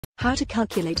How to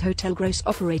calculate hotel gross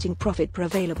operating profit per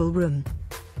available room.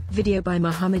 Video by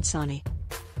Mohammed Sani.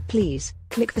 Please,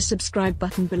 click the subscribe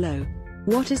button below.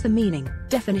 What is the meaning,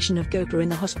 definition of GOPPAR in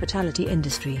the hospitality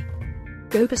industry?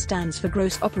 GOPPAR stands for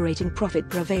Gross Operating Profit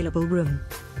per Available Room.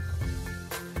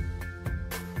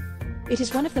 It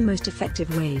is one of the most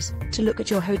effective ways to look at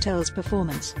your hotel's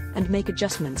performance and make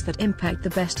adjustments that impact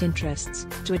the best interests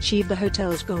to achieve the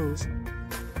hotel's goals.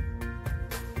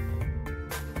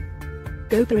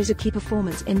 GOPPAR is a key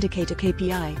performance indicator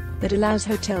 (KPI) that allows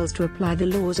hotels to apply the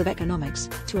laws of economics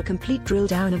to a complete drill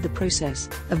down of the process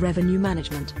of revenue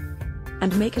management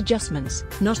and make adjustments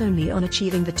not only on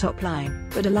achieving the top line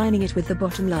but aligning it with the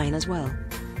bottom line as well.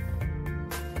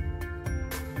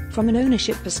 From an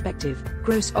ownership perspective,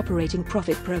 gross operating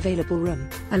profit per available room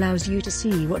allows you to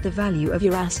see what the value of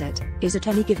your asset is at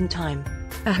any given time.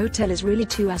 A hotel is really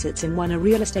two assets in one: a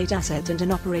real estate asset and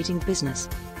an operating business.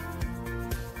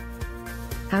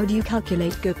 How do you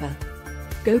calculate GOPPAR?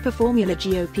 GOPPAR formula: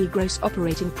 GOP, gross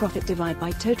operating profit, divide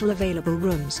by total available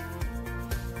rooms.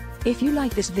 If you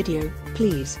like this video,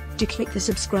 please do click the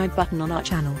subscribe button on our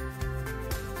channel.